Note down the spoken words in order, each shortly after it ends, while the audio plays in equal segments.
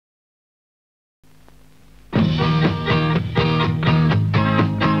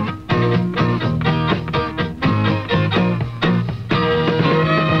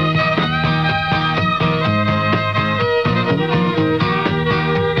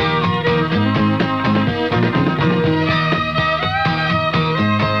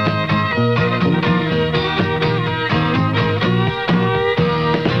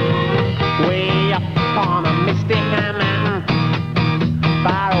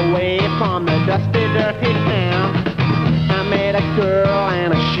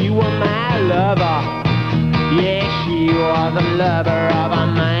lover of a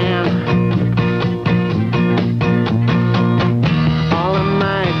man. All the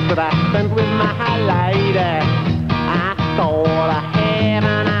nights that I spent with my lady, I thought of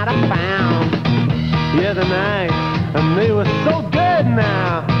heaven I'd have found. Yeah, the nights, and they were so good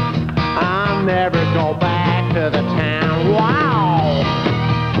now. I'll never go back to the town. Wow!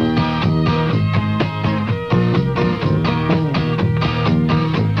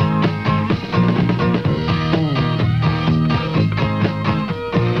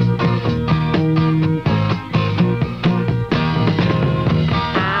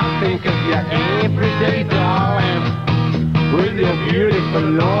 Everyday darling, with your beautiful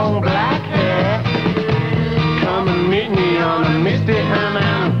long black hair, come and meet me on the Misty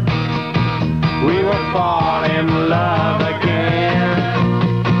Mountain. We will fall in love again.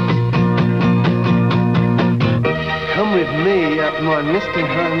 Come with me up my Misty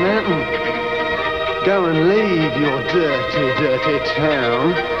Mountain. Go and leave your dirty, dirty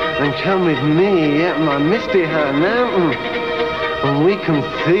town, and come with me at my Misty Mountain. And we can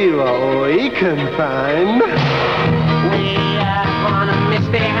see what we can find. We are on a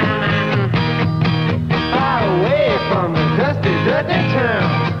Misty Mountain, far away from the dusty, dirty town.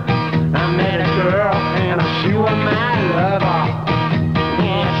 I met a girl and she was my lover.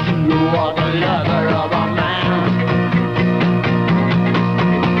 Yeah, she was the lover of a man.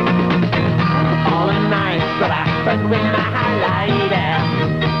 All the nights that I spent with my lady,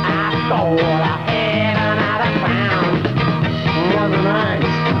 I thought I had another found. The nights,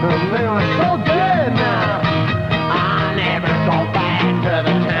 and they were so good now. I'll never go back to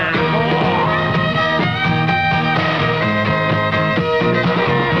the town.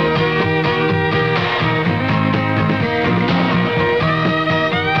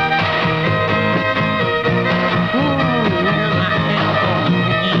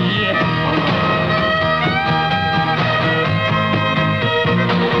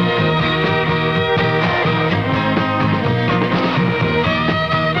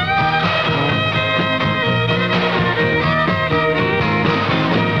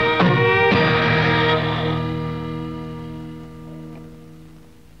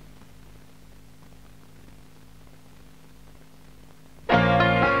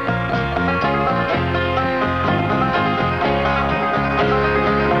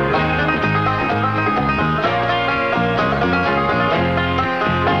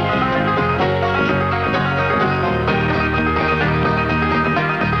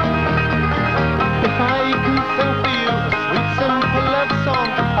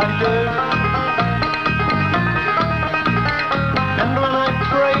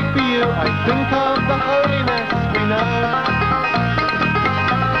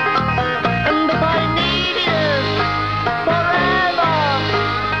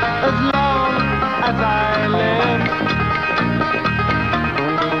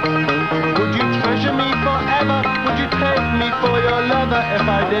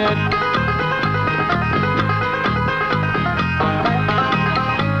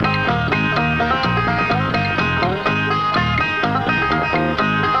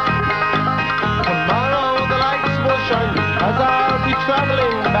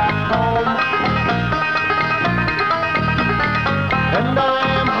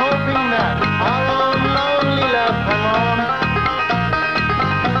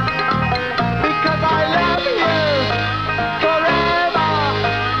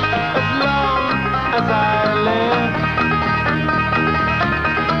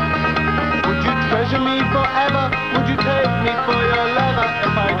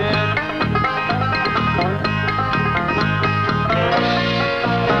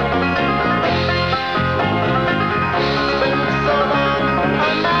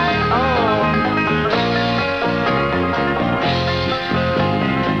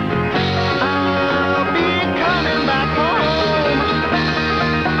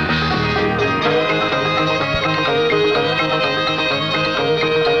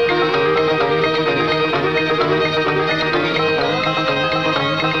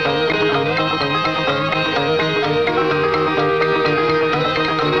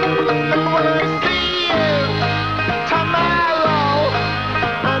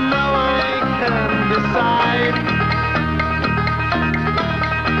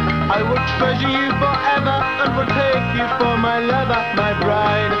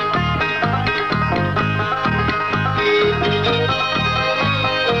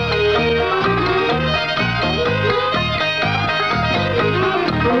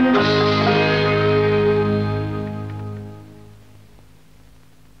 Thank you.